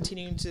and I was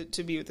continuing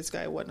to be with this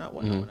guy. Whatnot.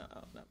 We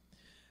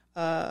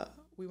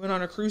went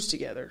on a cruise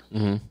together,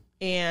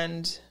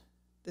 and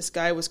this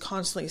guy was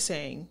constantly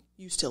saying,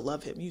 "You still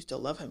love him. You still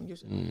love him." You're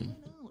saying,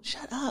 "No,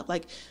 shut up!"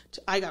 Like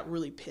I got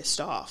really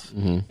pissed off,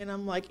 and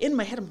I'm like, in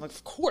my head, I'm like,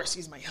 "Of course,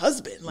 he's my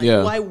husband. Like,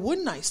 why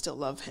wouldn't I still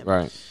love him?"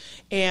 Right.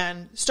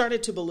 And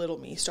started to belittle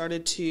me.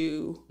 Started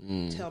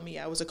to tell me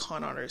I was a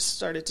con artist.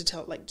 Started to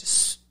tell, like,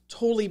 just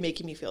totally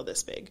making me feel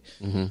this big.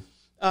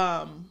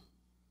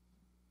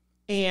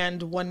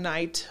 And one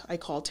night I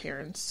called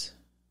Terrence.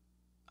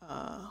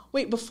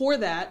 Wait, before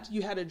that,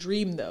 you had a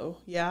dream though.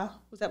 Yeah,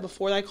 was that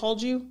before I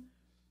called you?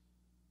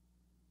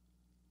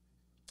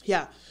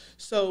 Yeah.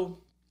 So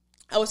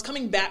I was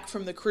coming back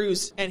from the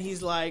cruise, and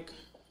he's like,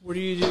 "What are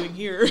you doing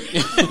here?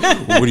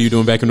 What are you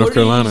doing back in North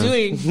Carolina?" What are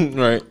you doing?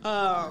 Right.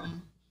 I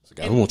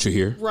don't want you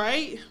here.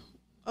 Right.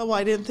 Oh,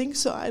 I didn't think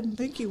so. I didn't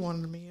think he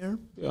wanted me here.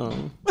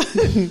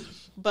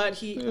 But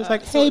he was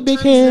like, "Hey, big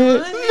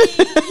head."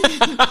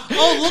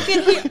 Oh, look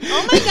at here.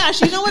 Oh my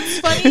gosh. You know what's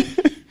funny?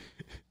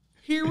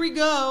 Here we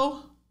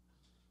go.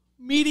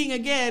 Meeting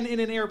again in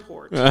an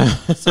airport.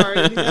 Sorry,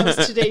 I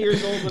was today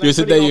years old when you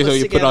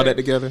put all that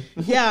together.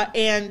 Yeah,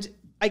 and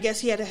I guess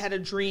he had a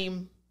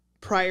dream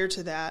prior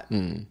to that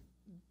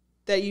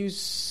that you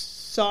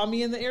saw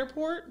me in the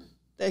airport,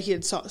 that he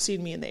had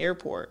seen me in the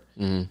airport,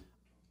 and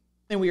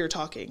we were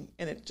talking,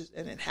 and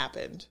it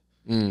happened.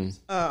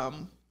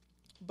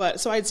 But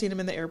so I'd seen him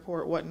in the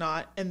airport,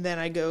 whatnot, and then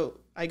I go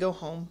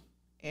home,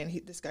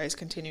 and this guy is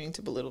continuing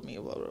to belittle me,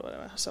 blah, blah,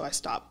 blah. So I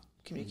stopped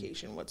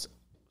communication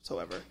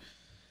whatsoever.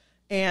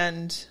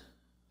 And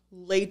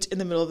late in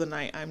the middle of the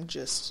night, I'm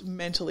just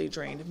mentally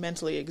drained,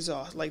 mentally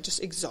exhausted, like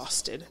just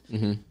exhausted.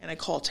 And I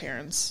call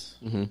Terrence,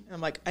 and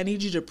I'm like, "I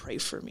need you to pray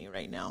for me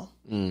right now."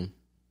 And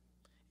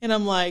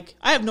I'm like,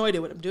 I have no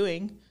idea what I'm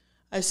doing.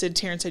 I said,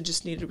 "Terrence, I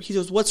just need to." He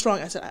goes, "What's wrong?"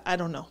 I said, I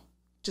don't know.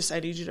 Just, I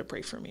need you to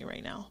pray for me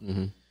right now.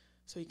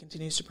 So he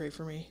continues to pray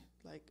for me,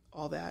 like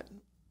all that.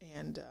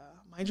 And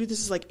mind you, this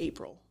is like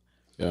April.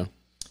 Yeah.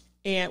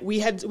 And we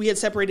had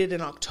separated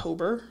in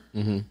October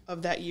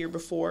of that year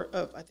before,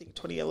 of I think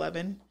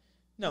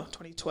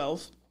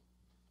 2012.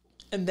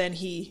 And then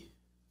he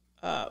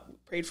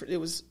prayed for, it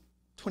was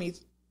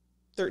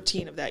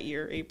 2013 of that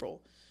year, April.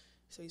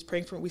 So he's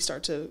praying for, we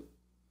start to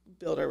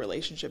build our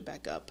relationship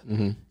back up.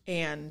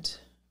 And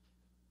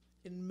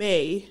in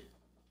May,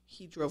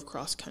 he drove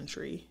cross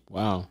country.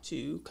 Wow.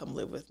 To come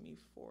live with me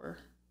for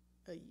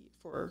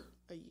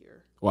a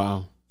year.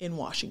 Wow. In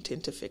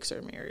Washington to fix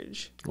our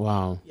marriage.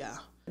 Wow. Yeah.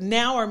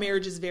 Now our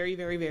marriage is very,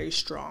 very, very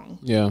strong.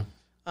 Yeah.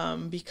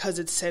 Because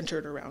it's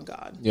centered around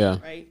God. Yeah.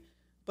 Right.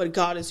 But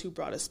God is who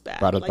brought us back.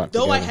 Back though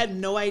together. I had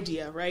no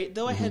idea, right?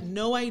 Though I had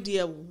no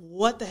idea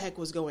what the heck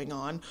was going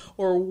on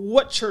or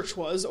what church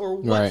was or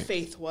what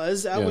faith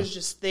was. I was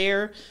just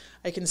there.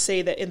 I can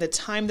say that in the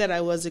time that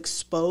I was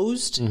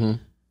exposed,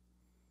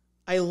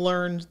 I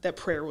learned that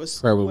prayer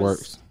was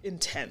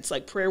intense.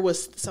 Like prayer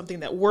was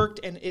something that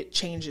worked and it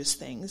changes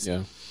things.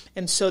 Yeah.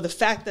 And so the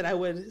fact that I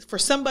would, for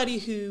somebody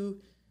who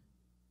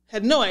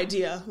had no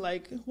idea,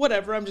 like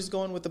whatever, I'm just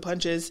going with the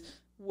punches,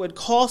 would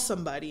call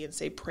somebody and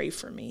say, pray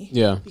for me.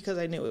 Yeah. Because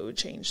I knew it would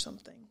change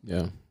something.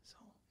 Yeah.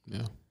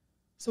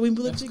 So we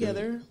lived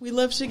together. Good. We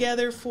lived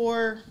together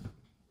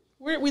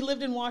we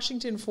lived in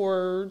Washington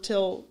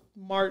till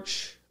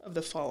March of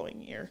the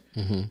following year.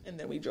 And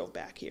then we drove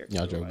back here.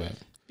 Y'all drove back.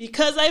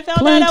 Because I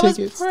found out I was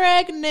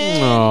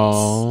pregnant.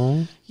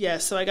 Aww. Yeah,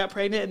 so I got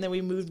pregnant and then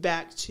we moved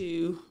back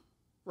to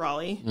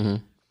Raleigh.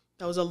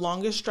 That was the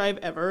longest drive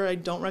ever. I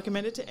don't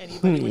recommend it to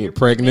anybody when you're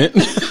pregnant.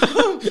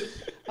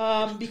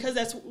 Because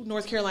that's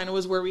North Carolina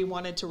was where we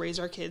wanted to raise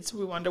our kids.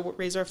 We wanted to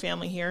raise our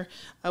family here.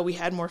 We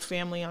had more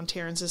family on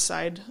Terrence's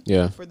side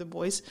for the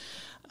boys.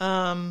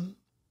 But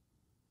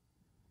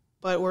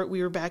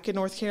we were back in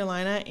North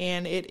Carolina,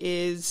 and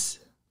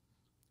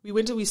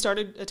we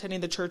started attending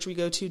the church we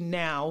go to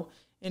now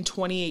in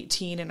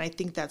 2018, and I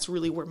think that's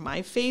really where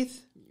my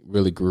faith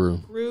really grew.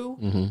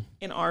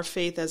 And our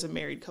faith as a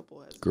married couple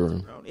has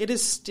grown. It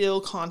is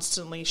still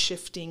constantly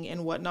shifting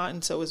and whatnot,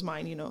 and so is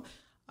mine. You know,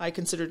 I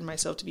considered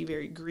myself to be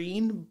very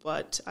green,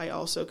 but I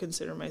also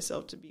consider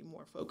myself to be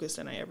more focused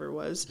than I ever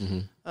was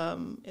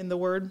in the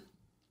Word.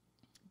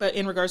 But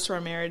in regards to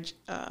our marriage,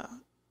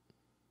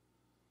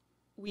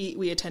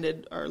 we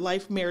attended our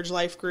marriage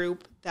life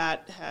group.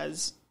 That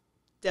has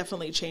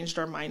definitely changed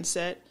our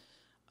mindset.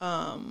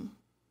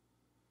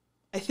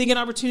 I think an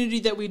opportunity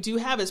that we do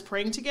have is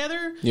praying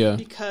together. Yeah.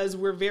 Because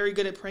we're very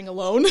good at praying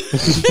alone,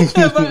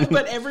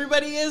 but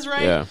everybody is,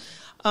 right? Yeah.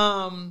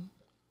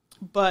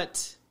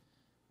 But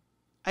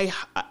I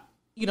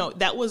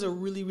that was a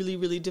really, really,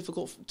 really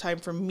difficult time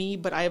for me,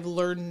 but I have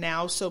learned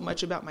now so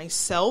much about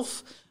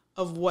myself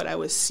of what I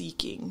was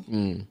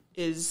seeking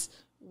is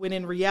when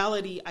in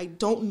reality, I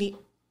don't need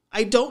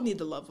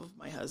the love of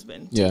my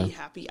husband to be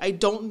happy. I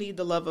don't need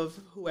the love of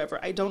whoever.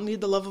 I don't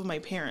need the love of my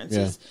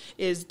parents.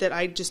 Is that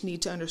I just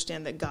need to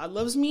understand that God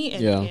loves me.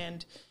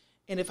 And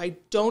if I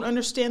don't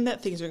understand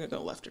that, things are going to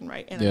go left and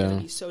right. And I'm going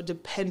to be so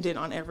dependent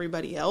on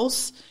everybody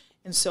else.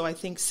 And so I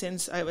think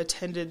since I've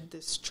attended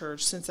this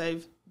church, since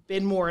I've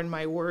been more in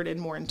my Word and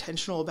more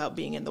intentional about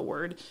being in the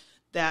Word,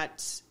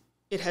 that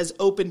it has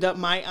opened up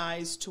my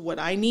eyes to what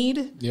I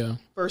need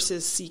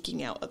versus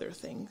seeking out other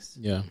things.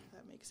 Yeah. If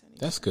that makes any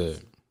sense. That's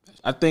good.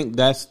 I think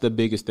that's the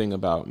biggest thing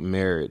about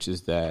marriage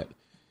is that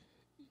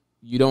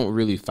you don't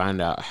really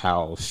find out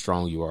how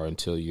strong you are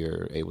until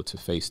you're able to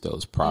face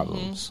those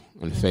problems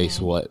and face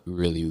what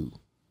really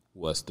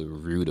was the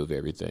root of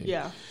everything.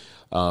 Yeah.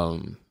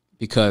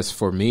 Because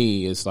for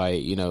me, it's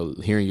like,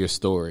 hearing your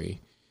story,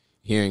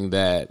 hearing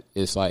that,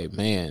 it's like,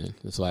 man,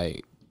 it's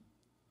like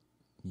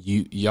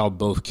y'all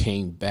both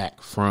came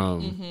back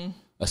from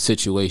a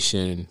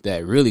situation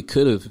that really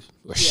could have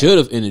or should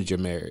have ended your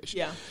marriage.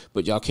 Yeah.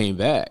 But y'all came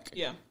back.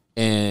 Yeah.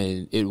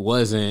 And it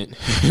wasn't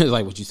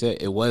like what you said.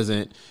 It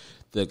wasn't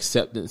the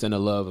acceptance and the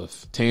love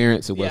of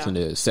Terrence. It wasn't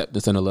the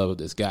acceptance and the love of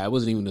this guy. It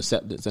wasn't even the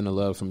acceptance and the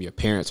love from your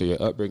parents or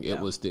your upbringing. Yeah.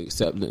 It was the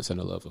acceptance and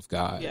the love of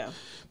God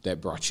that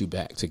brought you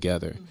back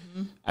together.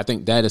 I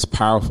think that is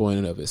powerful in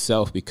and of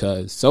itself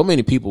because so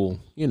many people,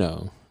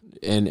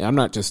 and I'm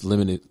not just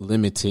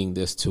limiting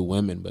this to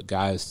women, but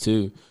guys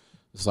too.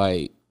 It's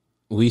like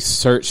we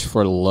search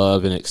for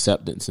love and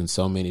acceptance in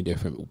so many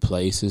different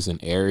places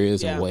and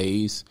areas and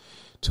ways,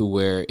 to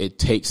where it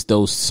takes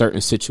those certain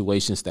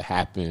situations to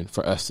happen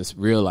for us to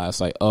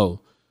realize, like, oh,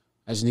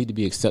 I just need to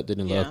be accepted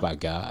and loved by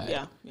God.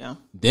 Yeah, yeah.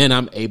 Then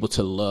I'm able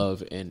to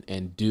love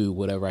and do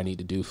whatever I need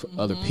to do for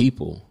other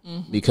people.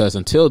 Because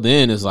until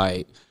then, it's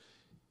like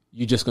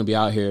you're just going to be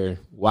out here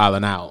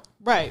wilding out.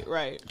 Right.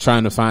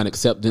 Trying to find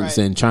acceptance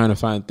and trying to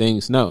find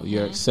things. No,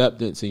 your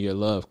acceptance and your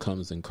love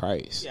comes in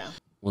Christ. Yeah.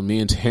 When me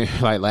and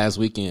Terrence, like last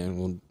weekend,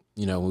 when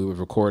we were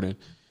recording,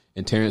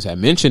 and Terrence had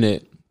mentioned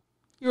it,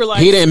 you were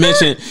like, he didn't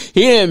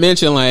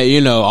mention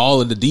like,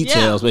 all of the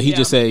details, but he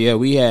just said,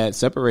 we had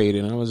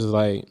separated. And I was just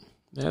like,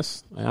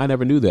 I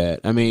never knew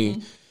that. I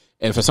mean,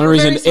 and for some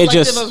reason, it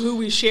just of who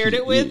we shared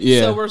it with.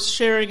 So we're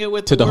sharing it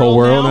with the whole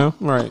world now.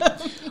 Right.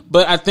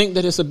 But I think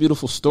that it's a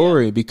beautiful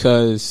story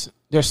because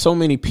there's so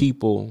many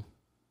people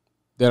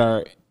that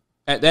are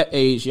at that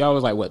age, y'all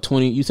was like, what,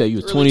 20? You said you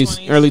were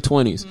 20s, early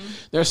 20s. Mm-hmm.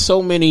 There's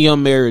so many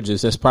young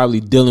marriages that's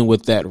probably dealing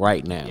with that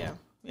right now. Yeah.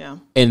 Yeah.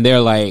 And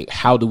they're like,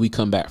 how do we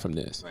come back from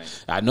this?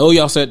 Right. I know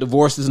y'all said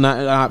divorce is not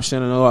an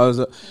option. I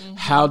know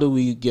how do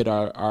we get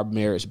our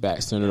marriage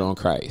back centered on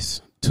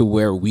Christ to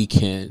where we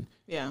can?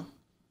 Yeah.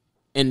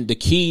 And the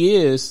key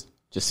is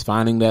just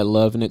finding that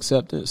love and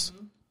acceptance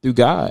through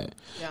God.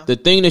 Yeah. The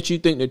thing that you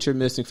think that you're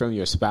missing from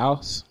your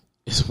spouse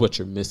is what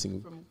you're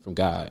missing from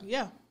God.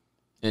 Yeah.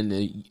 And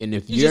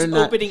if you're just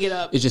not opening it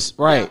up, it's just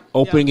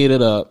opening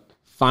it up,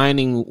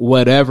 finding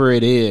whatever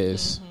it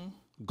is,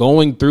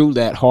 going through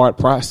that hard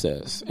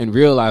process and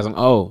realizing,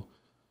 oh,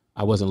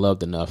 I wasn't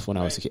loved enough when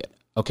I was a kid.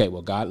 Okay,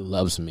 well, God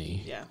loves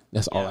me. Yeah.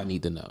 That's all I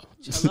need to know.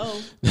 Hello.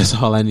 That's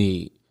all I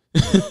need.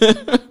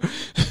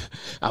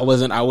 I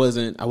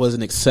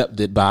wasn't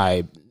accepted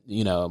by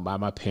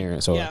my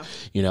parents, or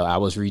I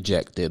was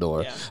rejected,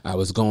 or I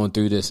was going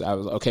through this. I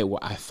was okay. Well,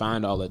 I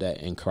find all of that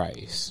in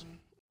Christ.